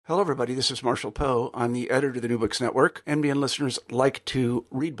Hello, everybody. This is Marshall Poe. I'm the editor of the New Books Network. NBN listeners like to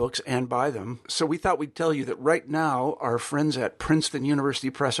read books and buy them. So we thought we'd tell you that right now, our friends at Princeton University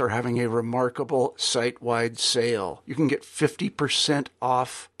Press are having a remarkable site-wide sale. You can get 50%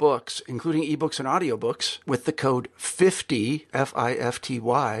 off books, including ebooks and audiobooks, with the code 50,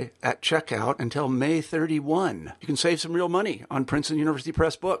 F-I-F-T-Y, at checkout until May 31. You can save some real money on Princeton University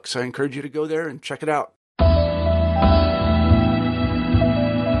Press books. I encourage you to go there and check it out.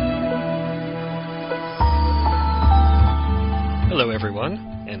 Hello, everyone,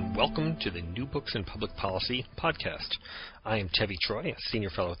 and welcome to the New Books in Public Policy podcast. I am Tevi Troy, a senior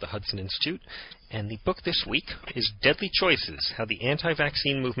fellow at the Hudson Institute, and the book this week is Deadly Choices: How the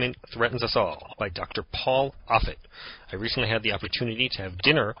Anti-Vaccine Movement Threatens Us All by Dr. Paul Offit. I recently had the opportunity to have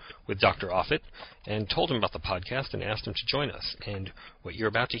dinner with Dr. Offit and told him about the podcast and asked him to join us. And what you're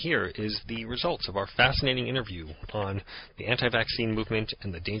about to hear is the results of our fascinating interview on the anti-vaccine movement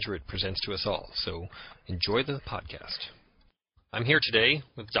and the danger it presents to us all. So enjoy the podcast. I'm here today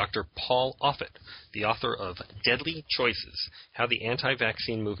with Dr. Paul Offit, the author of Deadly Choices: How the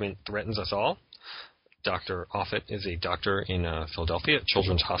Anti-Vaccine Movement Threatens Us All. Dr. Offit is a doctor in Philadelphia at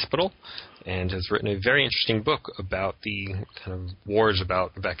Children's Hospital and has written a very interesting book about the kind of wars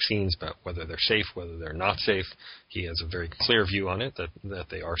about vaccines, about whether they're safe, whether they're not safe. He has a very clear view on it, that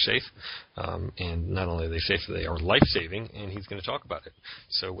they are safe. And not only are they safe, they are life-saving, and he's going to talk about it.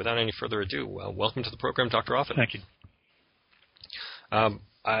 So without any further ado, welcome to the program, Dr. Offit. Thank you.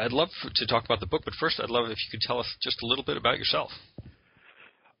 I'd love to talk about the book, but first I'd love if you could tell us just a little bit about yourself.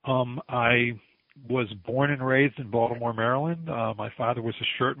 I was born and raised in Baltimore, Maryland. My father was a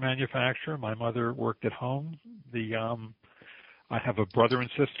shirt manufacturer. My mother worked at home. I have a brother and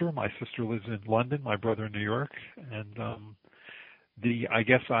sister. My sister lives in London, my brother in New York. And the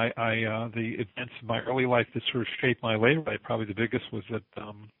events in my early life that sort of shaped my later life, probably the biggest was that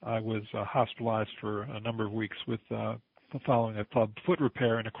I was hospitalized for a number of weeks with following a club foot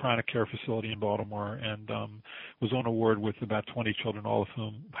repair in a chronic care facility in Baltimore, and was on a ward with about 20 children, all of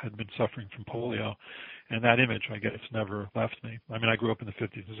whom had been suffering from polio. And that image, I guess, never left me. I mean, I grew up in the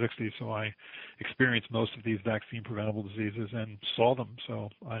 50s and 60s, so I experienced most of these vaccine-preventable diseases and saw them, so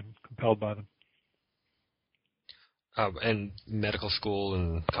I'm compelled by them. And medical school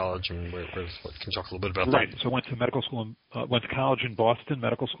and college, and what can you talk a little bit about right. that? So I went to medical school, went to college in Boston,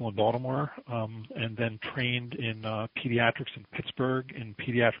 medical school in Baltimore, and then trained in pediatrics in Pittsburgh, in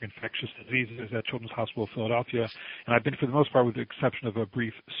pediatric infectious diseases at Children's Hospital of Philadelphia. And I've been, for the most part, with the exception of a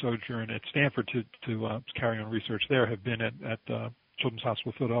brief sojourn at Stanford to carry on research there, have been at Children's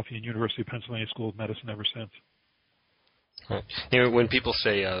Hospital of Philadelphia and University of Pennsylvania School of Medicine ever since. Right. You know, when people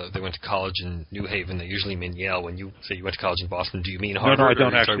say they went to college in New Haven, they usually mean Yale. When you say you went to college in Boston, do you mean Harvard? No, I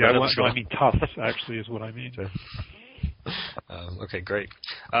don't actually. I mean Tufts, actually, is what I mean. Okay, great.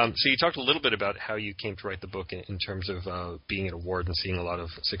 So you talked a little bit about how you came to write the book in terms of being at a ward and seeing a lot of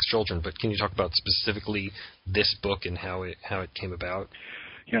sick children, but can you talk about specifically this book and how it came about?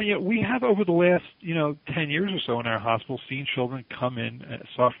 Yeah, we have over the last, 10 years or so in our hospital seen children come in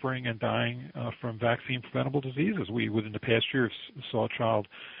suffering and dying from vaccine-preventable diseases. We, within the past year, saw a child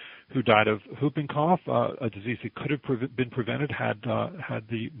who died of whooping cough, a disease that could have been prevented had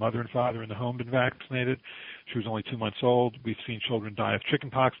the mother and father in the home been vaccinated. She was only 2 months old. We've seen children die of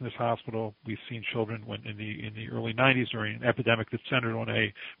chickenpox in this hospital. We've seen children in the early 90s during an epidemic that centered on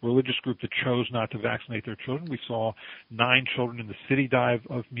a religious group that chose not to vaccinate their children. We saw 9 children in the city die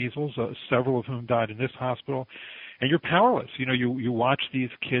of measles, several of whom died in this hospital. And you're powerless. You watch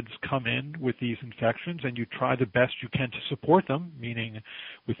these kids come in with these infections, and you try the best you can to support them, meaning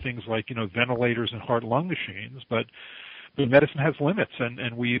with things like, ventilators and heart-lung machines. But medicine has limits,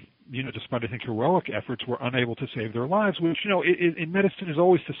 and we, despite, I think, heroic efforts, we're unable to save their lives, which, in medicine is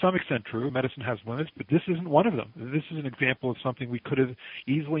always to some extent true. Medicine has limits, but this isn't one of them. This is an example of something we could have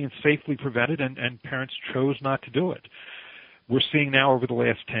easily and safely prevented, and parents chose not to do it. We're seeing now over the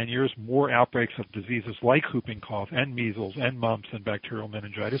last 10 years more outbreaks of diseases like whooping cough and measles and mumps and bacterial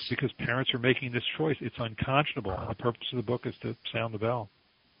meningitis because parents are making this choice. It's unconscionable, and the purpose of the book is to sound the bell.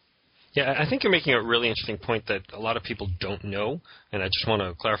 Yeah, I think you're making a really interesting point that a lot of people don't know, and I just want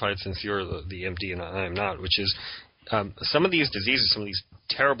to clarify it since you're the MD and I am not, which is some of these diseases, some of these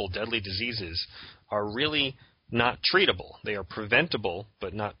terrible, deadly diseases are really not treatable. They are preventable,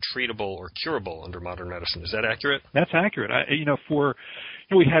 but not treatable or curable under modern medicine. Is that accurate? That's accurate.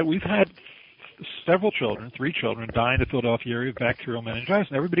 We've had several children, 3 children, die in the Philadelphia area of bacterial meningitis,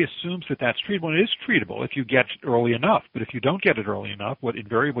 and everybody assumes that that's treatable, and it is treatable if you get it early enough. But if you don't get it early enough, what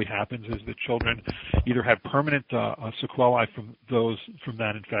invariably happens is that children either have permanent sequelae from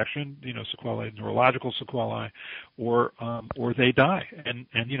that infection, sequelae, neurological sequelae, or they die. And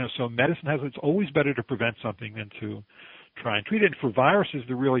so medicine it's always better to prevent something than to try and treat it. And for viruses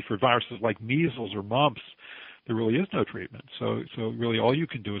like measles or mumps, there really is no treatment. So really all you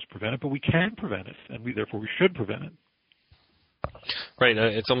can do is prevent it, but we can prevent it, and therefore we should prevent it. Right.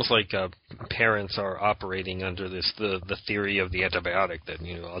 It's almost like parents are operating under the theory of the antibiotic that,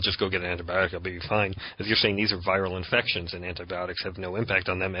 I'll just go get an antibiotic, I'll be fine. As you're saying, these are viral infections, and antibiotics have no impact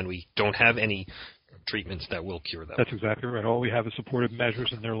on them, and we don't have any treatments that will cure them. That's exactly right. All we have is supportive measures,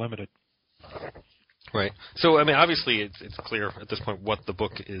 and they're limited. Right. So, obviously, it's clear at this point what the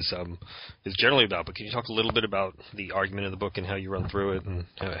book is generally about. But can you talk a little bit about the argument of the book and how you run through it and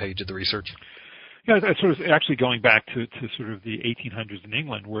how you did the research? Yeah, it's sort of actually going back to sort of the 1800s in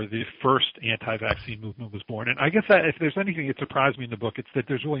England, where the first anti-vaccine movement was born. And I guess that if there's anything that surprised me in the book, it's that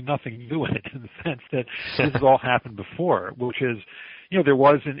there's really nothing new in it, in the sense that this has all happened before, which is, there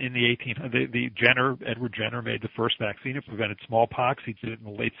was in the Edward Jenner made the first vaccine. It prevented smallpox. He did it in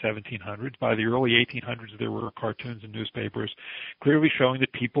the late 1700s. By the early 1800s, there were cartoons and newspapers clearly showing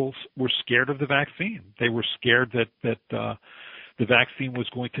that people were scared of the vaccine. They were scared that the vaccine was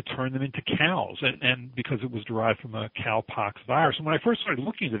going to turn them into cows, and because it was derived from a cowpox virus. And when I first started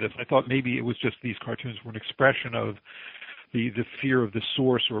looking into this, I thought maybe it was just these cartoons were an expression of the fear of the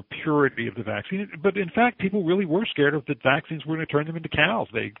source or purity of the vaccine. But in fact, people really were scared of that vaccines were going to turn them into cows.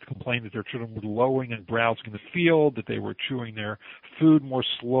 They complained that their children were lowing and browsing in the field, that they were chewing their food more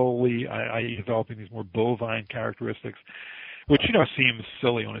slowly, i.e. developing these more bovine characteristics, which, seems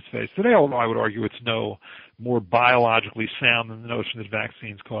silly on its face today, although I would argue it's no more biologically sound than the notion that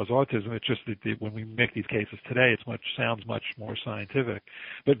vaccines cause autism. It's just that when we make these cases today, sounds much more scientific.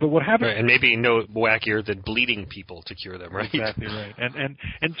 But what happened? Right, and maybe no wackier than bleeding people to cure them, right? Exactly right.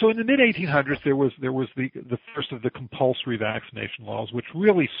 And so in the mid 1800s, there was the first of the compulsory vaccination laws, which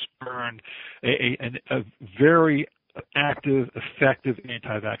really spurned a very active, effective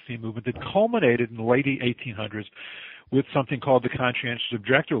anti-vaccine movement that culminated in the late 1800s with something called the conscientious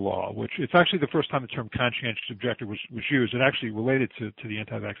objector law, which it's actually the first time the term conscientious objector was used. It actually related to the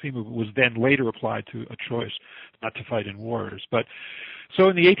anti-vaccine movement, was then later applied to a choice not to fight in wars. But so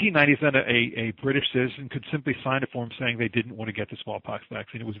in the 1890s, then a British citizen could simply sign a form saying they didn't want to get the smallpox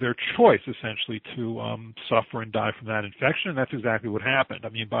vaccine. It was their choice, essentially, to suffer and die from that infection, and that's exactly what happened. I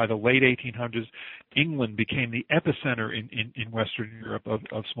mean, by the late 1800s, England became the epicenter in Western Europe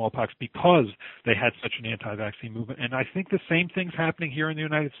of smallpox because they had such an anti-vaccine movement. And I think the same thing's happening here in the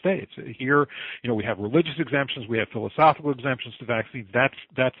United States. Here, we have religious exemptions, we have philosophical exemptions to vaccines.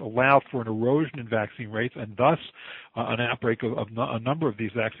 That's allowed for an erosion in vaccine rates, and thus an outbreak of a number of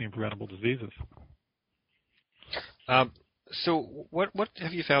these vaccine-preventable diseases. So what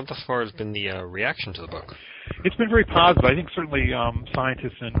have you found thus far has been the reaction to the book? It's been very positive. I think certainly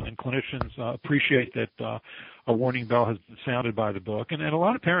scientists and clonicians appreciate that a warning bell has been sounded by the book, and a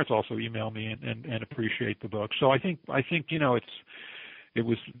lot of parents also email me and appreciate the book. So I think it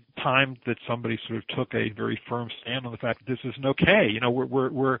was time that somebody sort of took a very firm stand on the fact that this isn't okay.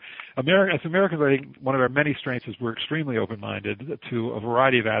 We're as Americans, I think one of our many strengths is we're extremely open-minded to a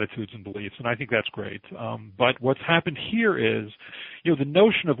variety of attitudes and beliefs, and I think that's great. But what's happened here is, the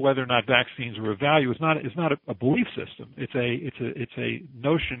notion of whether or not vaccines are of value is not a belief system. It's a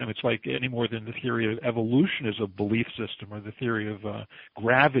notion, and it's like any more than the theory of evolution is a belief system, or the theory of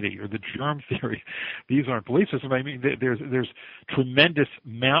gravity, or the germ theory. These aren't belief systems. I mean, there's tremendous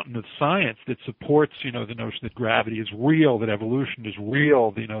mountain of science that supports, the notion that gravity is real, that evolution is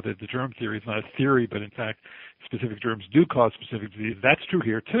real, that the germ theory is not a theory, but in fact specific germs do cause specific disease. That's true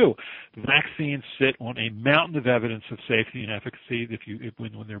here too. Vaccines sit on a mountain of evidence of safety and efficacy.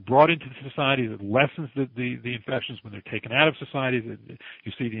 When they're brought into society, it lessens the infections. When they're taken out of society,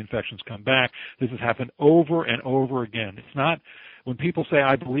 you see the infections come back. This has happened over and over again. It's not when people say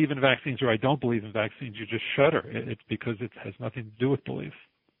I believe in vaccines or I don't believe in vaccines, you just shudder. It's because it has nothing to do with belief.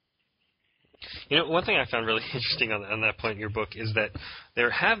 One thing I found really interesting on that point in your book is that there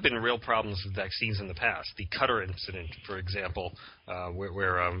have been real problems with vaccines in the past. The Cutter incident, for example,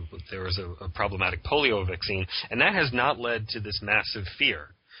 where there was a problematic polio vaccine, and that has not led to this massive fear.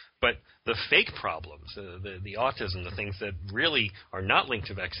 But the fake problems, the autism, the things that really are not linked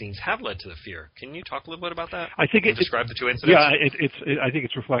to vaccines have led to the fear. Can you talk a little bit about that? I think describe the two incidents? Yeah, I think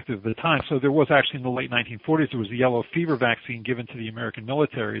it's reflective of the time. So there was actually in the late 1940s, there was the yellow fever vaccine given to the American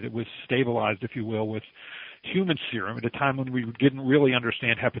military that was stabilized, if you will, with human serum at a time when we didn't really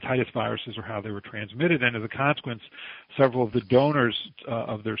understand hepatitis viruses or how they were transmitted. And as a consequence, several of the donors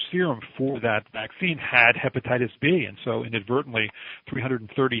of their serum for that vaccine had hepatitis B. And so inadvertently,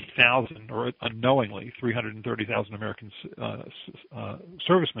 330,000, or unknowingly, 330,000 American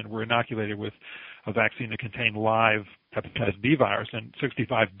servicemen were inoculated with a vaccine that contained live hepatitis B virus, and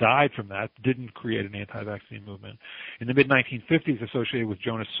 65 died from that, didn't create an anti-vaccine movement. In the mid-1950s, associated with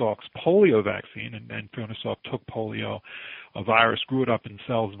Jonas Salk's polio vaccine, and Jonas Salk took polio, a virus, grew it up in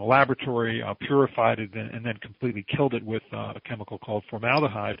cells in a laboratory, purified it, and then completely killed it with a chemical called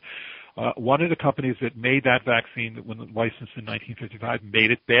formaldehyde. One of the companies that made that vaccine, when licensed in 1955,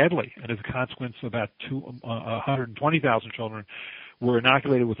 made it badly, and as a consequence, about 120,000 children were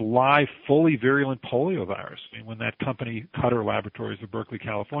inoculated with live, fully virulent polio virus. I mean, when that company, Cutter Laboratories of Berkeley,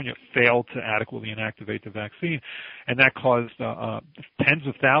 California, failed to adequately inactivate the vaccine, and that caused tens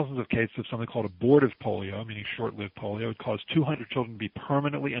of thousands of cases of something called abortive polio, meaning short-lived polio. It caused 200 children to be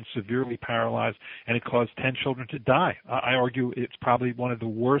permanently and severely paralyzed, and it caused 10 children to die. I argue it's probably one of the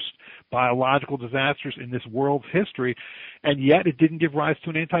worst biological disasters in this world's history, and yet it didn't give rise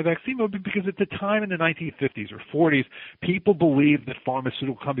to an anti-vaccine movement because at the time in the 1950s or 40s, people believed that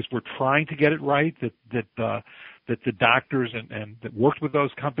pharmaceutical companies were trying to get it right, that the doctors and that worked with those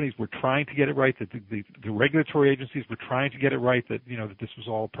companies were trying to get it right, that the regulatory agencies were trying to get it right, that that this was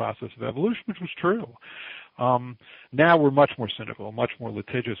all a process of evolution, which was true. Now we're much more cynical, much more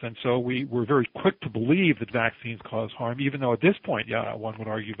litigious, and so we're very quick to believe that vaccines cause harm, even though at this point, one would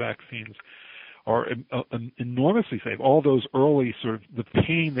argue vaccines are enormously safe. All those early sort of the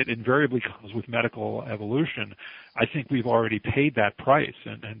pain that invariably comes with medical evolution, I think we've already paid that price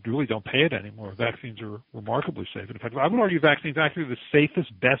and really don't pay it anymore. Vaccines are remarkably safe. In fact, I would argue vaccines are actually the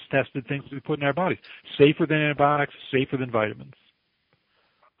safest, best tested things we put in our bodies. Safer than antibiotics, safer than vitamins.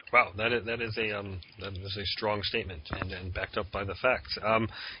 Wow, that is a strong statement and backed up by the facts.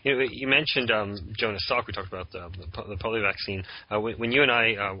 You mentioned Jonas Salk. We talked about the polio vaccine. When you and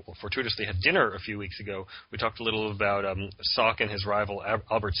I fortuitously had dinner a few weeks ago, we talked a little about Salk and his rival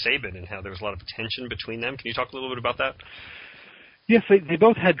Albert Sabin and how there was a lot of tension between them. Can you talk a little bit about that? Yes, they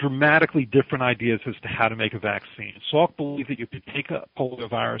both had dramatically different ideas as to how to make a vaccine. Salk believed that you could take a polio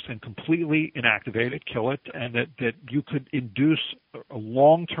virus and completely inactivate it, kill it, and that you could induce a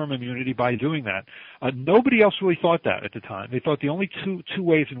long-term immunity by doing that. Nobody else really thought that at the time. They thought the only two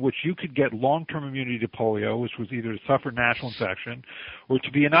ways in which you could get long-term immunity to polio, which was either to suffer natural infection or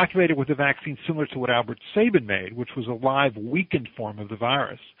to be inoculated with a vaccine similar to what Albert Sabin made, which was a live, weakened form of the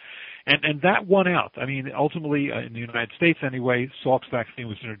virus. And that won out. I mean, ultimately, in the United States anyway, Salk's vaccine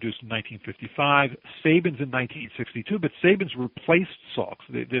was introduced in 1955, Sabin's in 1962, but Sabin's replaced Salk's,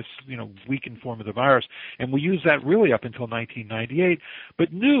 this weakened form of the virus, and we used that really up until 1998,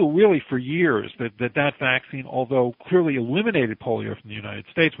 but knew really for years that vaccine, although clearly eliminated polio from the United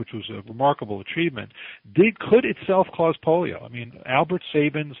States, which was a remarkable achievement, could itself cause polio. I mean, Albert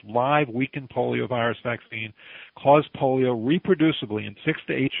Sabin's live weakened polio virus vaccine caused polio reproducibly in 6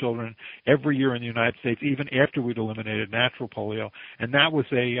 to 8 children every year in the United States, even after we'd eliminated natural polio, and that was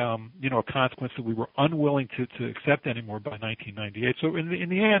a consequence that we were unwilling to accept anymore by 1998. So in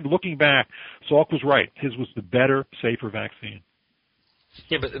the end, looking back, Salk was right. His was the better, safer vaccine.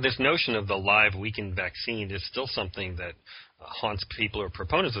 Yeah, but this notion of the live weakened vaccine is still something that haunts people or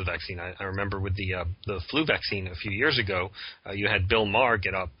proponents of the vaccine. I remember with the flu vaccine a few years ago, you had Bill Maher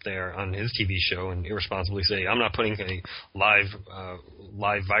get up there on his TV show and irresponsibly say, "I'm not putting a live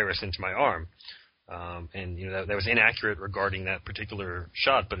virus into my arm." And that was inaccurate regarding that particular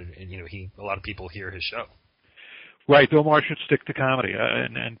shot, but a lot of people hear his show. Right, Bill Maher should stick to comedy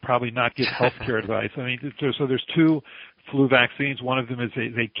and probably not give healthcare advice. I mean, so there's two flu vaccines. One of them is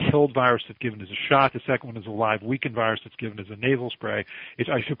a killed virus that's given as a shot. The second one is a live weakened virus that's given as a nasal spray.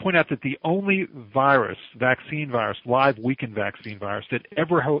 I should point out that the only vaccine virus, live weakened vaccine virus, that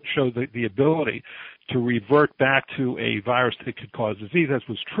ever showed the ability to revert back to a virus that could cause disease, as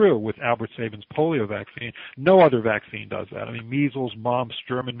was true with Albert Sabin's polio vaccine. No other vaccine does that. I mean, measles, mumps,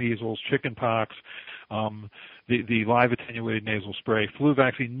 German measles, chickenpox, the live attenuated nasal spray, flu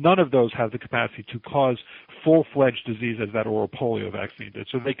vaccine, none of those have the capacity to cause full-fledged disease as that oral polio vaccine did.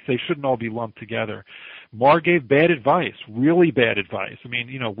 So they shouldn't all be lumped together. Maher gave bad advice, really bad advice. I mean,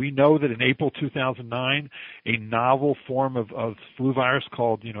 we know that in April 2009, a novel form of flu virus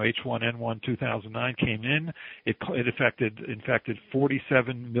called, H1N1 2009 came in. It infected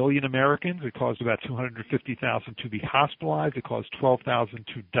 47 million Americans. It caused about 250,000 to be hospitalized. It caused 12,000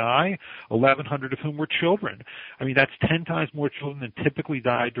 to die, 1,100 of whom were children. I mean, that's 10 times more children than typically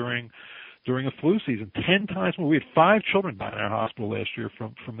die during during a flu season, 10 times more. We had 5 children die in our hospital last year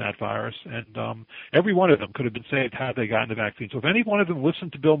from that virus, and every one of them could have been saved had they gotten the vaccine. So if any one of them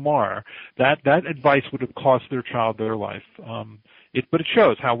listened to Bill Maher, that advice would have cost their child their life. But it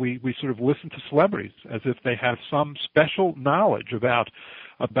shows how we sort of listen to celebrities as if they have some special knowledge about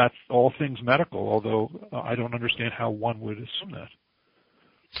all things medical, although I don't understand how one would assume that.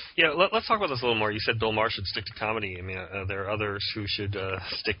 Yeah, let's talk about this a little more. You said Bill Maher should stick to comedy. I mean, there are others who should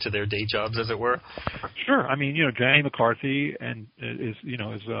stick to their day jobs, as it were. Sure. I mean, Jenny McCarthy is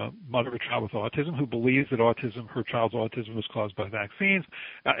a mother of a child with autism who believes that her child's autism was caused by vaccines,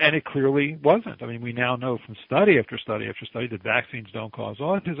 and it clearly wasn't. I mean, we now know from study after study after study that vaccines don't cause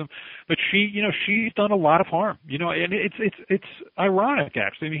autism, but she's done a lot of harm. And it's ironic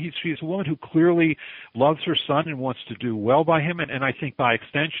actually. I mean, she's a woman who clearly loves her son and wants to do well by him, and I think by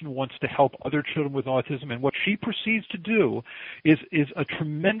extension wants to help other children with autism, and what she proceeds to do is a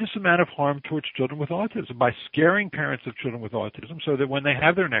tremendous amount of harm towards children with autism by scaring parents of children with autism so that when they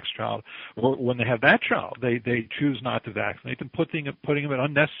have their next child, or when they have that child, they choose not to vaccinate them, putting them at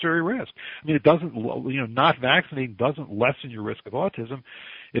unnecessary risk. I mean, it doesn't, not vaccinating doesn't lessen your risk of autism.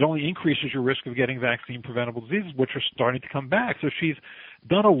 It only increases your risk of getting vaccine-preventable diseases, which are starting to come back. So she's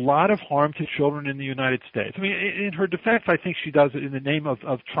done a lot of harm to children in the United States. I mean, in her defense, I think she does it in the name of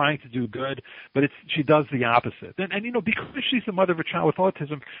trying to do good, but she does the opposite. And because she's the mother of a child with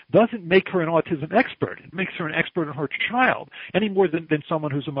autism doesn't make her an autism expert. It makes her an expert on her child, any more than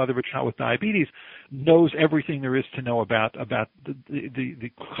someone who's a mother of a child with diabetes knows everything there is to know about the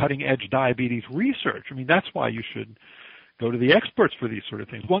cutting-edge diabetes research. I mean, that's why you should go to the experts for these sort of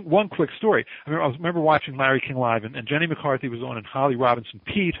things. One quick story. I remember watching Larry King Live, and Jenny McCarthy was on, and Holly Robinson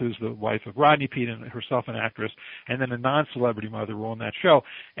Peete, who's the wife of Rodney Peete and herself an actress, and then a non-celebrity mother were on that show.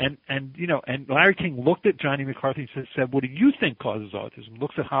 And Larry King looked at Jenny McCarthy and said, "What do you think causes autism?"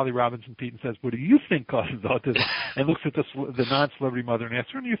 Looks at Holly Robinson Peete and says, "What do you think causes autism?" And looks at the non-celebrity mother and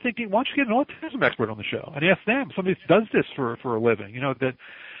asks her, and you're thinking, why don't you get an autism expert on the show? And ask them, somebody who does this for a living, that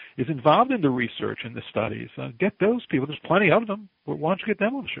is involved in the research and the studies. Get those people. There's plenty of them. Why don't you get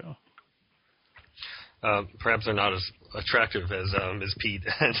them on the show? Perhaps they're not as attractive as Ms. Peete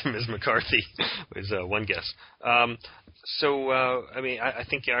and Ms. McCarthy, is one guess. I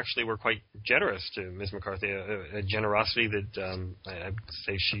think you actually were quite generous to Ms. McCarthy, a generosity that I'd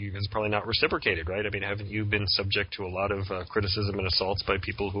say she has probably not reciprocated, right? I mean, haven't you been subject to a lot of criticism and assaults by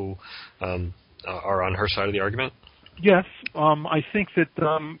people who are on her side of the argument? Yes, I think that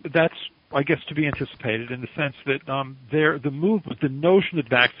that's, I guess, to be anticipated in the sense that the movement, the notion that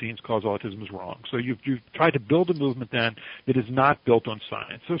vaccines cause autism is wrong. So you've tried to build a movement then that is not built on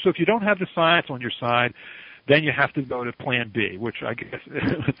science. So if you don't have the science on your side, then you have to go to Plan B, which I guess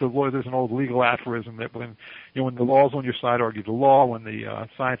there's an old legal aphorism that when the law's on your side, argue the law. When the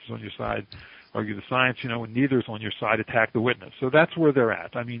science is on your side, argue the science. When neither's on your side, attack the witness. So that's where they're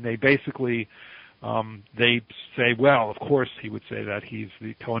at. I mean, they basically. They say, well, of course he would say that he's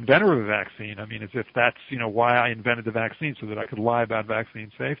the co-inventor of a vaccine. I mean, as if that's, why I invented the vaccine, so that I could lie about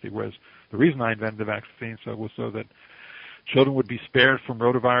vaccine safety. Whereas the reason I invented the vaccine was so that children would be spared from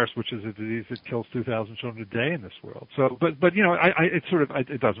rotavirus, which is a disease that kills 2,000 children a day in this world. So, but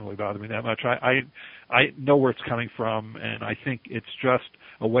it doesn't really bother me that much. I know where it's coming from, and I think it's just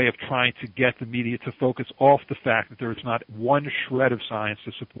a way of trying to get the media to focus off the fact that there is not one shred of science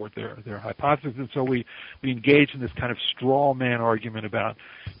to support their hypothesis. And so we engage in this kind of straw man argument about,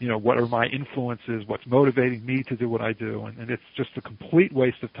 what are my influences, what's motivating me to do what I do, and it's just a complete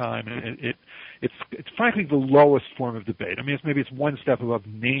waste of time. And it's frankly the lowest form of debate. I mean, it's one step above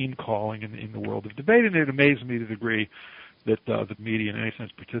name calling in the world of debate, and it amazes me to the degree that the media in any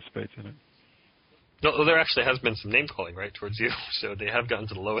sense participates in it. No, there actually has been some name calling, right, towards you. So they have gotten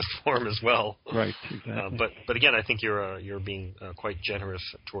to the lowest form as well. Right, exactly. But again, I think you're being quite generous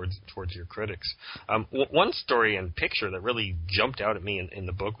towards your critics. One story and picture that really jumped out at me in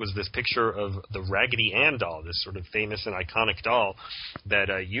the book was this picture of the Raggedy Ann doll, this sort of famous and iconic doll that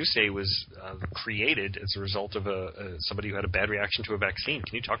you say was created as a result of somebody who had a bad reaction to a vaccine.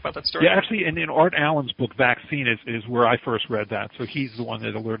 Can you talk about that story? Yeah, actually, in Art Allen's book, Vaccine, is where I first read that. So he's the one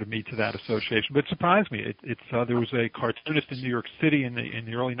that alerted me to that association. But surprised me. There was a cartoonist in New York City in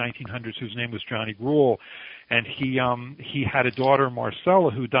the early 1900s whose name was Johnny Gruelle, and he had a daughter, Marcella,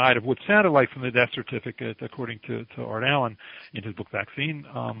 who died of what sounded like, from the death certificate, according to Art Allen in his book Vaccine,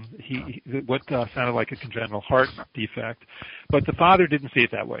 what sounded like a congenital heart defect. But the father didn't see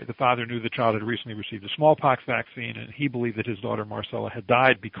it that way. The father knew the child had recently received a smallpox vaccine, and he believed that his daughter Marcella had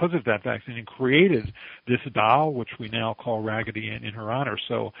died because of that vaccine, and created this doll, which we now call Raggedy Ann, in her honor.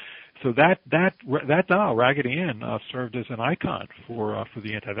 So So that doll, Raggedy Ann, served as an icon for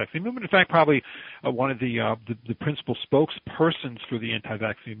the anti-vaccine movement. In fact, probably one of the principal spokespersons for the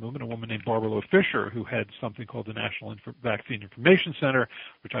anti-vaccine movement, a woman named Barbara Loe Fisher, who had something called the National Vaccine Information Center,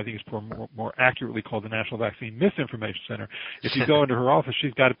 which I think is more accurately called the National Vaccine Misinformation Center. If you go into her office,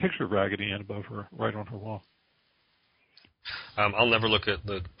 she's got a picture of Raggedy Ann above her, right on her wall. I'll never look at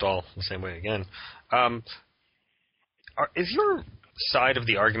the doll the same way again. Is your side of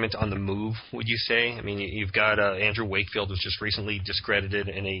the argument on the move, would you say? I mean, you've got Andrew Wakefield was just recently discredited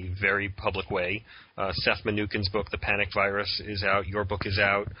in a very public way. Seth Mnookin's book, The Panic Virus, is out. Your book is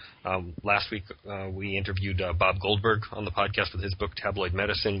out. Last week we interviewed Bob Goldberg on the podcast with his book, Tabloid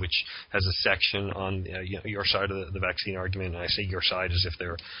Medicine, which has a section on your side of the vaccine argument. And I say your side as if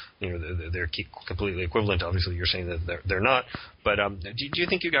they're completely equivalent. Obviously, you're saying that they're not. But do you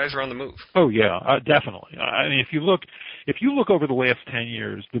think you guys are on the move? Oh yeah, definitely. I mean, if you look over the last 10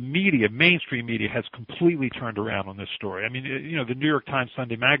 years, the media, mainstream media, has completely turned around on this story. I mean, the New York Times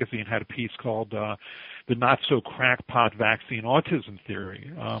Sunday Magazine had a piece called "The Not So Crackpot Vaccine Autism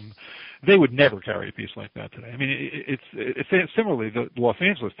Theory." They would never carry a piece like that today. I mean, it's similarly, the Los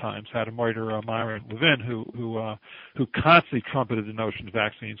Angeles Times had a writer, Myron Levin, who constantly trumpeted the notion that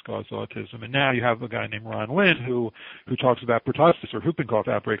vaccines cause autism. And now you have a guy named Ron Lynn who talks about pertussis or whooping cough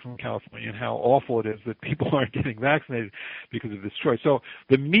outbreaks in California and how awful it is that people aren't getting vaccinated because of this choice. So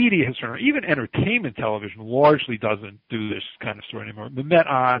the media has turned around. Even entertainment television largely doesn't do this kind of story anymore. The Met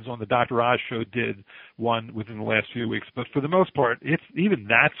Odds on the Dr. Oz show did one within the last few weeks, but for the most part, even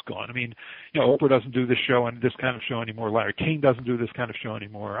that's gone. I mean, Oprah doesn't do this show and this kind of show anymore. Larry King doesn't do this kind of show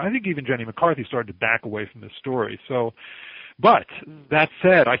anymore. I think even Jenny McCarthy started to back away from this story. So, but that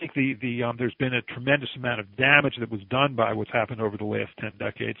said, I think there's been a tremendous amount of damage that was done by what's happened over the last 10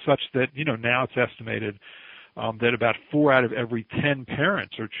 decades, such that now it's estimated that about 4 out of every 10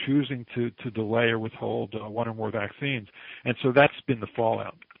 parents are choosing to delay or withhold one or more vaccines, and so that's been the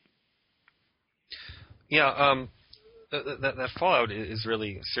fallout. Yeah, that fallout is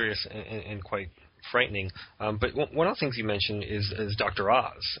really serious and quite frightening. But one of the things you mentioned is Dr.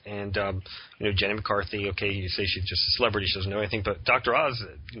 Oz. And, Jenny McCarthy, okay, you say she's just a celebrity, she doesn't know anything, but Dr. Oz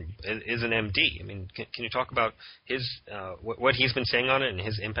is an MD. I mean, can you talk about his what he's been saying on it and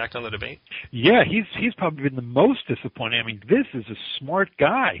his impact on the debate? Yeah, he's probably been the most disappointing. I mean, this is a smart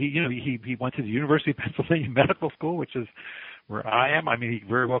guy. He went to the University of Pennsylvania Medical School, which is where I am. I mean, he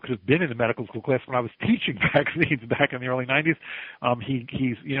very well could have been in the medical school class when I was teaching vaccines back in the early 90s.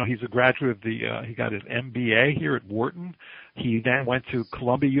 He's a graduate of he got his MBA here at Wharton. He then went to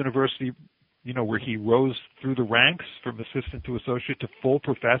Columbia University, where he rose through the ranks from assistant to associate to full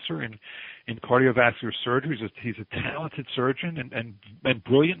professor in cardiovascular surgery. He's a talented surgeon and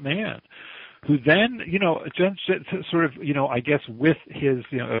brilliant man, who then, sort of, I guess with his,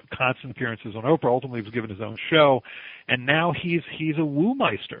 constant appearances on Oprah, ultimately was given his own show, and now he's a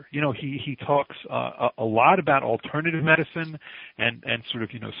woo-meister. He talks a lot about alternative medicine and sort of,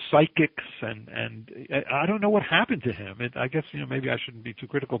 psychics, and I don't know what happened to him. I guess, maybe I shouldn't be too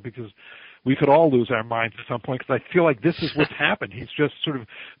critical because we could all lose our minds at some point, because I feel like this is what's happened. He's just sort of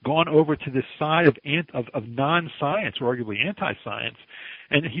gone over to this side of non-science, or arguably anti-science.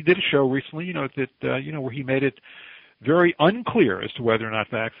 And he did a show recently, where he made it very unclear as to whether or not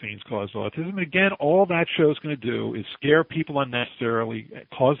vaccines cause autism. And again, all that show's going to do is scare people unnecessarily,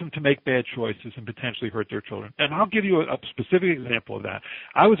 cause them to make bad choices, and potentially hurt their children. And I'll give you a specific example of that.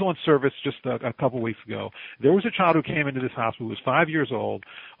 I was on service just a couple of weeks ago. There was a child who came into this hospital who was 5 years old,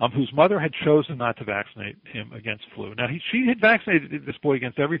 whose mother had chosen not to vaccinate him against flu. Now, she had vaccinated this boy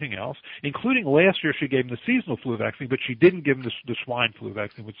against everything else, including last year she gave him the seasonal flu vaccine, but she didn't give him the swine flu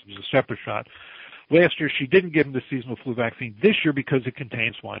vaccine, which was a separate shot. Last year, she didn't give him the seasonal flu vaccine. This year, because it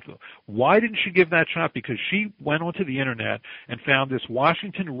contains swine flu. Why didn't she give that shot? Because she went onto the Internet and found this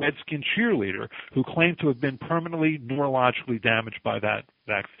Washington Redskin cheerleader who claimed to have been permanently neurologically damaged by that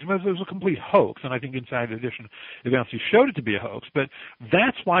vaccine. It was a complete hoax, and I think Inside Edition eventually showed it to be a hoax, but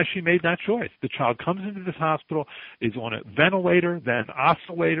that's why she made that choice. The child comes into this hospital, is on a ventilator, then an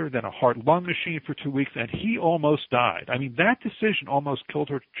oscillator, then a heart-lung machine for 2 weeks, and he almost died. I mean, that decision almost killed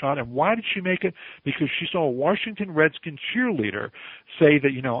her child, and why did she make it? Because she saw a Washington Redskin cheerleader say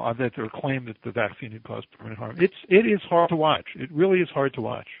that, that their claim that the vaccine had caused permanent harm. It is hard to watch. It really is hard to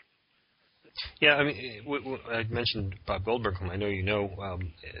watch. Yeah, I mean, I mentioned Bob Goldberg, whom I know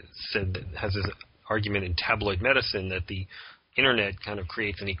said that has this argument in Tabloid Medicine that the Internet kind of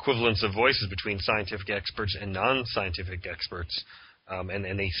creates an equivalence of voices between scientific experts and non-scientific experts,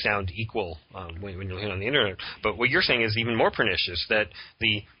 and they sound equal when you're looking on the Internet. But what you're saying is even more pernicious, that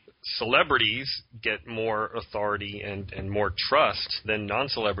the celebrities get more authority and more trust than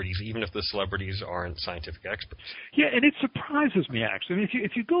non-celebrities, even if the celebrities aren't scientific experts. Yeah, and it surprises me actually. I mean,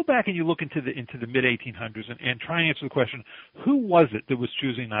 if you go back and you look into the mid 1800s and try and answer the question, who was it that was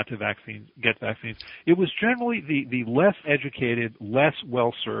choosing not to get vaccines? It was generally the less educated, less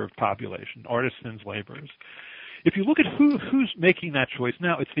well-served population, artisans, laborers. If you look at who's making that choice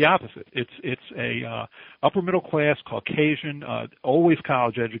now, it's the opposite. It's a upper middle class, Caucasian, always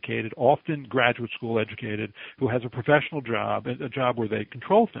college educated, often graduate school educated, who has a professional job, a job where they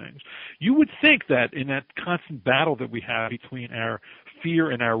control things. You would think that in that constant battle that we have between our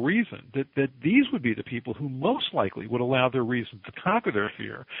fear and our reason, that these would be the people who most likely would allow their reason to conquer their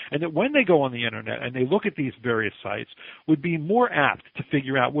fear, and that when they go on the internet and they look at these various sites, would be more apt to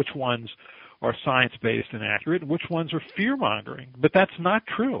figure out which ones are science-based and accurate, and which ones are fear-mongering. But that's not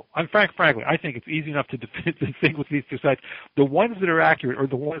true. Frankly, I think it's easy enough to distinguish these two sides. The ones that are accurate are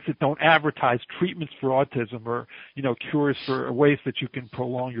the ones that don't advertise treatments for autism or, cures for ways that you can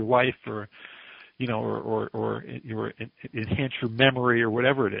prolong your life or enhance your memory or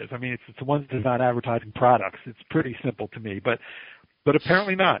whatever it is. I mean, it's the ones that are not advertising products. It's pretty simple to me, but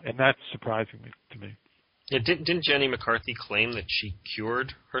apparently not, and that's surprising to me. Yeah, didn't Jenny McCarthy claim that she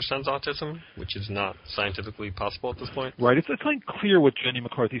cured her son's autism, which is not scientifically possible at this point? Right. It's unclear what Jenny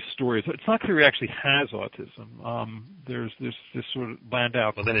McCarthy's story is. It's not clear he actually has autism. There's this sort of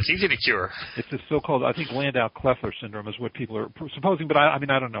Landau. Well, then it's easy to cure. It's this so-called, I think, Landau-Kleffler syndrome is what people are supposing. But I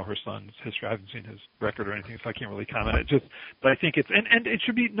don't know her son's history. I haven't seen his record or anything, so I can't really comment. But I think it's and it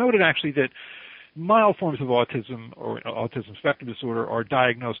should be noted actually that mild forms of autism or autism spectrum disorder are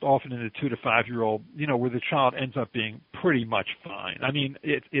diagnosed often in the 2 to 5 year old, where the child ends up being pretty much fine. I mean,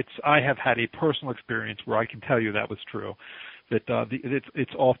 I have had a personal experience where I can tell you that was true, that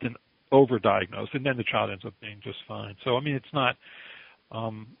it's often overdiagnosed, and then the child ends up being just fine. So I mean, it's not.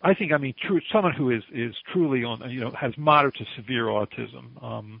 Someone who is truly on, has moderate to severe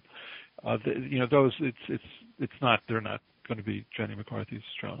autism, those it's not. They're not going to be Jenny McCarthy's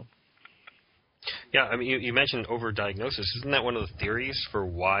child. Yeah, I mean, you mentioned overdiagnosis. Isn't that one of the theories for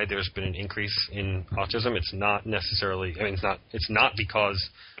why there's been an increase in autism? It's not necessarily. I mean, it's not because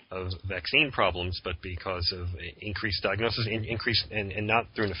of vaccine problems, but because of increased diagnosis, and not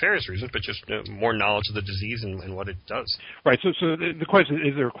through nefarious reasons, but just more knowledge of the disease and what it does. Right. So the question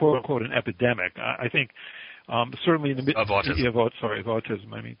is there quote unquote an epidemic? I think. Certainly in the of autism. Of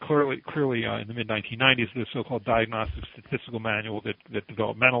autism. I mean, clearly in the mid-1990s, the so-called Diagnostic Statistical Manual that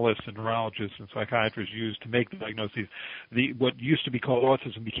developmentalists and neurologists and psychiatrists used to make the diagnoses, what used to be called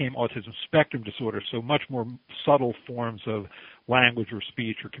autism became autism spectrum disorder. So much more subtle forms of language or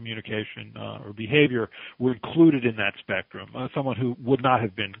speech or communication or behavior were included in that spectrum. Someone who would not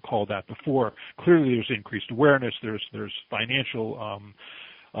have been called that before. Clearly, there's increased awareness. There's financial.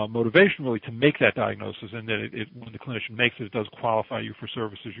 Motivation really to make that diagnosis, and that when the clinician makes it, it does qualify you for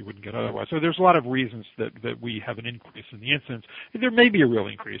services you wouldn't get otherwise. So there's a lot of reasons that we have an increase in the incidence. There may be a real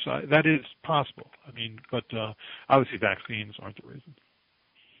increase. That is possible. I mean, but obviously vaccines aren't the reason.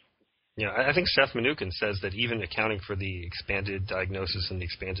 Yeah, I think Seth Mnookin says that even accounting for the expanded diagnosis and the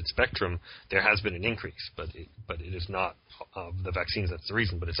expanded spectrum, there has been an increase, but it is not the vaccines that's the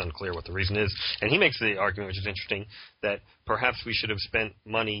reason, but it's unclear what the reason is. And he makes the argument, which is interesting, that perhaps we should have spent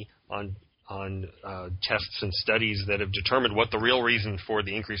money on tests and studies that have determined what the real reason for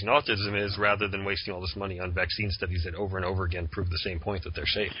the increase in autism is, rather than wasting all this money on vaccine studies that over and over again prove the same point, that they're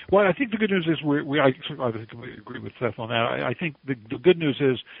safe. Well, I think the good news is I completely agree with Seth on that. I think the good news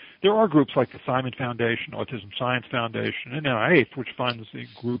is there are groups like the Simon Foundation, Autism Science Foundation, and NIH, which funds the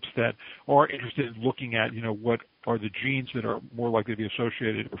groups that are interested in looking at, what are the genes that are more likely to be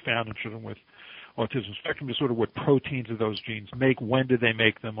associated or found in children with autism spectrum disorder, what proteins of those genes make, when do they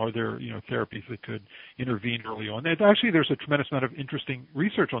make them, are there therapies that could intervene early on. And actually, there's a tremendous amount of interesting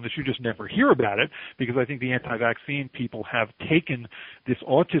research on this. You just never hear about it because I think the anti-vaccine people have taken this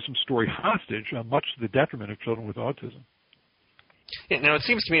autism story hostage, much to the detriment of children with autism. Yeah, now, it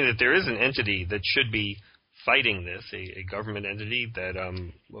seems to me that there is an entity that should be fighting this, a government entity that,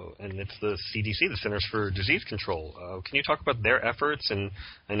 and it's the CDC, the Centers for Disease Control. Can you talk about their efforts? And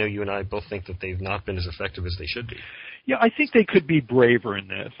I know you and I both think that they've not been as effective as they should be. Yeah, I think they could be braver in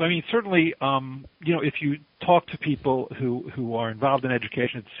this. I mean, certainly, if you talk to people who are involved in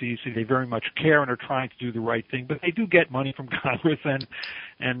education at the CDC. They very much care and are trying to do the right thing, but they do get money from Congress, and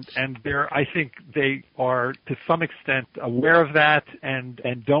I think they are to some extent aware of that and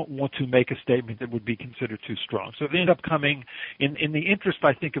don't want to make a statement that would be considered too strong. So they end up coming in the interest,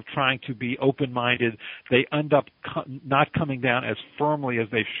 I think, of trying to be open-minded. They end up not coming down as firmly as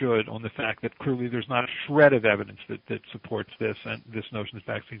they should on the fact that clearly there's not a shred of evidence that supports this and this notion that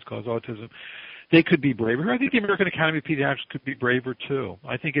vaccines cause autism. They could be braver. I think the American Academy of Pediatrics could be braver too.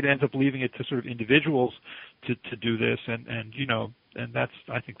 I think it ends up leaving it to sort of individuals to do this, and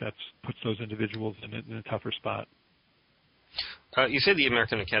I think that's puts those individuals in a tougher spot. You say the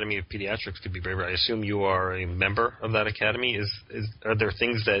American Academy of Pediatrics could be braver. I assume you are a member of that academy. Are there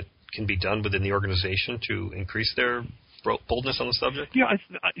things that can be done within the organization to increase their boldness on the subject? Yeah,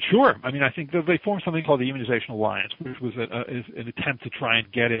 sure. I mean, I think they formed something called the Immunization Alliance, which was an attempt to try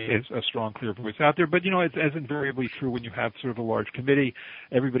and get a strong, clear voice out there. But, it's as invariably true when you have sort of a large committee.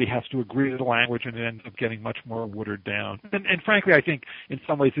 Everybody has to agree to the language, and it ends up getting much more watered down. And frankly, I think in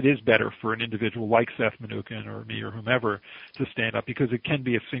some ways it is better for an individual like Seth Mnookin or me or whomever to stand up, because it can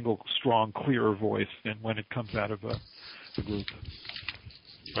be a single, strong, clearer voice than when it comes out of the group.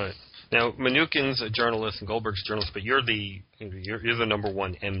 Right. Now, Mnookin's a journalist and Goldberg's a journalist, but you're the number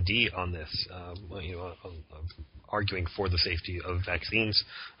one MD on this, arguing for the safety of vaccines.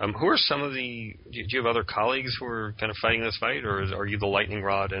 Who are some of do you have other colleagues who are kind of fighting this fight, or are you the lightning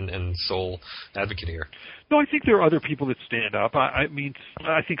rod and sole advocate here? No, I think there are other people that stand up. I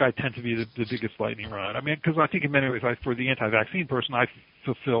think I tend to be the biggest lightning rod. I mean, because I think in many ways, for the anti-vaccine person,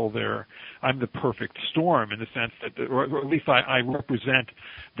 I'm the perfect storm in the sense that, or at least I represent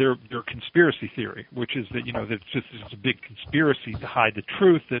their conspiracy theory, which is that, that it's just a big conspiracy to hide the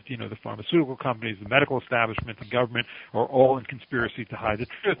truth, that, the pharmaceutical companies, the medical establishment, the government are all in conspiracy to hide the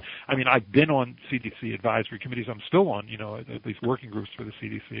truth. I mean, I've been on CDC advisory committees. I'm still on, at least working groups for the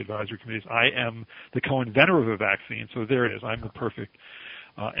CDC advisory committees. I am the co-inventor of a vaccine, so there it is. I'm the perfect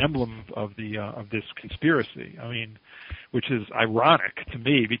emblem of this conspiracy. I mean, which is ironic to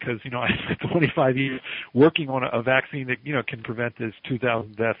me because, I spent 25 years working on a vaccine that, can prevent this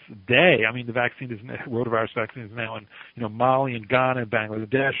 2,000 deaths a day. I mean, the rotavirus vaccine is now in, Mali and Ghana and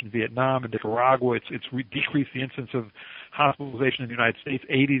Bangladesh and Vietnam and Nicaragua. It's decreased the incidence of hospitalization in the United States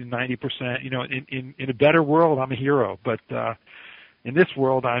 80 to 90%. In a better world, I'm a hero, but in this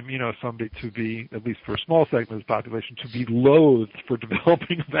world, I'm, somebody to be, at least for a small segment of the population, to be loathed for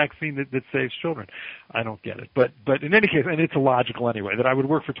developing a vaccine that saves children. I don't get it. But in any case, and it's illogical anyway, that I would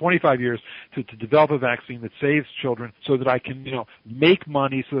work for 25 years to develop a vaccine that saves children so that I can, make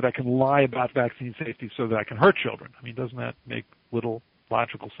money so that I can lie about vaccine safety so that I can hurt children. I mean, doesn't that make little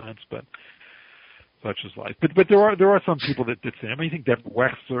logical sense? But such is life. But there are some people that say. I mean, you think Deborah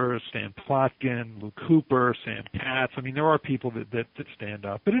Wexler, Stan Plotkin, Luke Cooper, Sam Katz. I mean, there are people that stand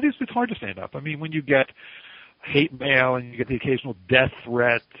up. But it's hard to stand up. I mean, when you get hate mail and you get the occasional death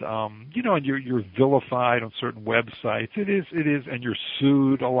threat, and you're vilified on certain websites. It is, and you're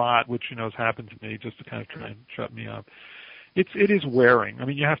sued a lot, which has happened to me just to kind of try and shut me up. It is wearing. I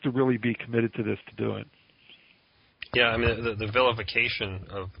mean, you have to really be committed to this to do it. Yeah, I mean, the vilification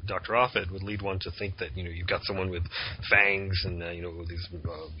of Dr. Offit would lead one to think that, you've got someone with fangs and, with these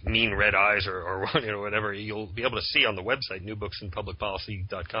mean red eyes or whatever. You'll be able to see on the website,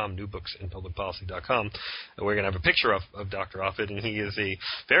 newbooksinpublicpolicy.com, newbooksinpublicpolicy.com. We're going to have a picture of Dr. Offit, and he is a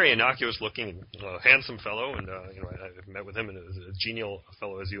very innocuous-looking, handsome fellow, and, I've met with him, and is a genial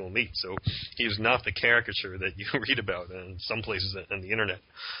fellow as you will meet. So he is not the caricature that you read about in some places on the Internet.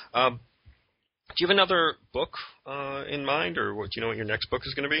 Do you have another book in mind, or do you know what your next book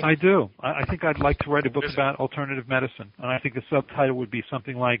is going to be? I do. I think I'd like to write a book about alternative medicine, and I think the subtitle would be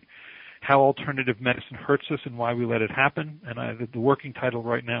something like How Alternative Medicine Hurts Us and Why We Let It Happen, and the working title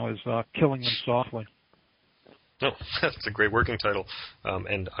right now is Killing Them Softly. Oh, that's a great working title,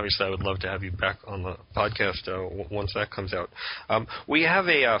 and obviously I would love to have you back on the podcast once that comes out. We have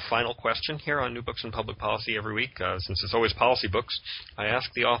a final question here on New Books in Public Policy every week. Since it's always policy books, I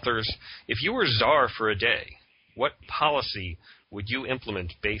ask the authors, if you were czar for a day, what policy would you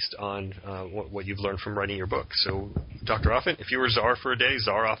implement based on what you've learned from writing your book? So, Dr. Offit, if you were czar for a day,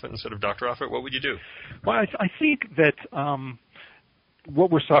 Czar Offit instead of Dr. Offit, what would you do? Well, I think that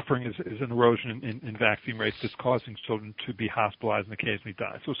what we're suffering is an erosion in vaccine rates that's causing children to be hospitalized and occasionally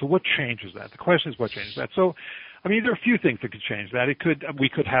die. So what changes that? The question is what changes that. So, I mean, there are a few things that could change that. We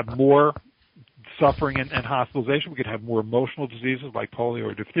could have more suffering and hospitalization. We could have more emotional diseases like polio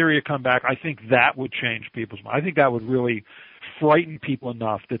or diphtheria come back. I think that would change people's minds. I think that would really frighten people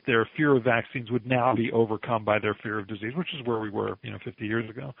enough that their fear of vaccines would now be overcome by their fear of disease, which is where we were, 50 years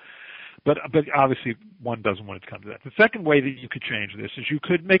ago. But obviously one doesn't want it to come to that. The second way that you could change this is you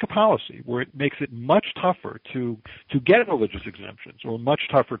could make a policy where it makes it much tougher to get religious exemptions, or much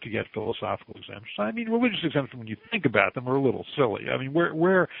tougher to get philosophical exemptions. I mean, religious exemptions, when you think about them, are a little silly. I mean,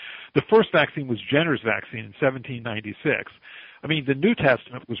 where the first vaccine was Jenner's vaccine in 1796. I mean, the New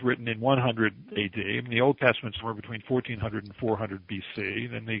Testament was written in 100 AD. I mean, the Old Testament's somewhere between 1400 and 400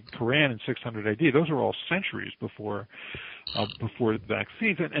 BC. Then the Quran in 600 AD. Those are all centuries before the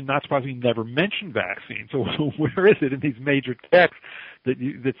vaccines, and not surprisingly, never mentioned vaccines. So where is it in these major texts that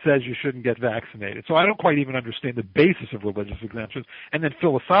says you shouldn't get vaccinated? So I don't quite even understand the basis of religious exemptions. And then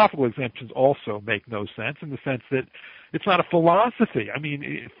philosophical exemptions also make no sense, in the sense that it's not a philosophy. I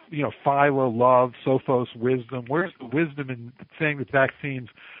mean, philo, love, sophos, wisdom. Where's the wisdom in saying that vaccines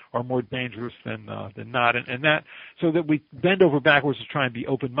are more dangerous than not? And that, so that we bend over backwards to try and be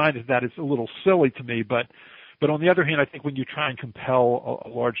open-minded, that is a little silly to me. But on the other hand, I think when you try and compel a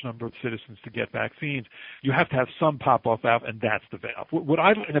large number of citizens to get vaccines, you have to have some pop-off valve, and that's the valve.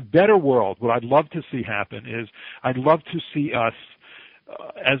 In a better world, what I'd love to see happen is I'd love to see us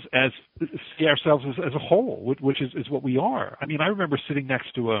see ourselves as a whole, which is what we are. I mean, I remember sitting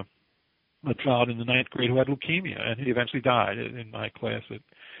next to a child in the 9th grade who had leukemia, and he eventually died in my class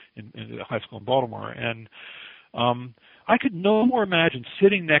in high school in Baltimore. And I could no more imagine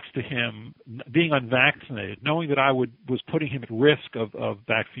sitting next to him, being unvaccinated, knowing that I was putting him at risk of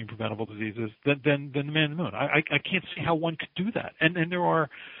vaccine-preventable diseases, than the man in the moon. I can't see how one could do that. And there are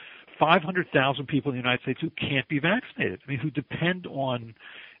 500,000 people in the United States who can't be vaccinated. I mean, who depend on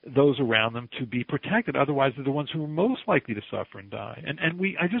those around them to be protected. Otherwise, they're the ones who are most likely to suffer and die. And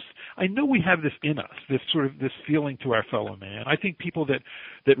I know we have this in us, this feeling to our fellow man. I think people that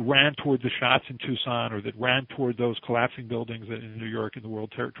ran toward the shots in Tucson, or that ran toward those collapsing buildings in New York in the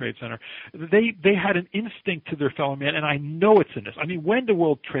World Trade Center, they had an instinct to their fellow man, and I know it's in us. I mean, when the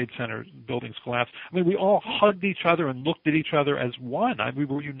World Trade Center buildings collapsed, I mean, we all hugged each other and looked at each other as one. We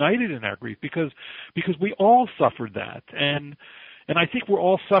were united in our grief because we all suffered that. And I think we're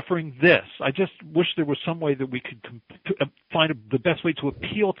all suffering this. I just wish there was some way that we could find the best way to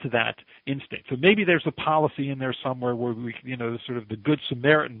appeal to that instinct. So maybe there's a policy in there somewhere where we, sort of the Good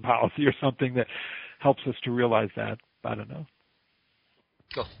Samaritan policy or something that helps us to realize that. I don't know.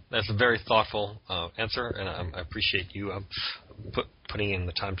 Cool. That's a very thoughtful answer, and I appreciate you putting in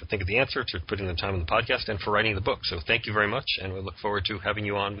the time to think of the answer, to putting the time in the podcast, and for writing the book. So thank you very much, and we look forward to having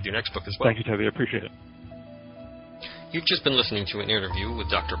you on with your next book as well. Thank you, Toby. I appreciate it. You've just been listening to an interview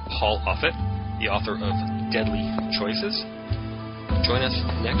with Dr. Paul Offit, the author of Deadly Choices. Join us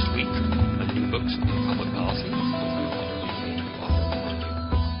next week on New Books in Public Policy with another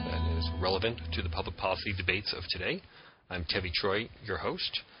author that is relevant to the public policy debates of today. I'm Tevi Troy, your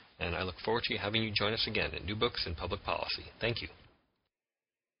host, and I look forward to having you join us again at New Books in Public Policy. Thank you.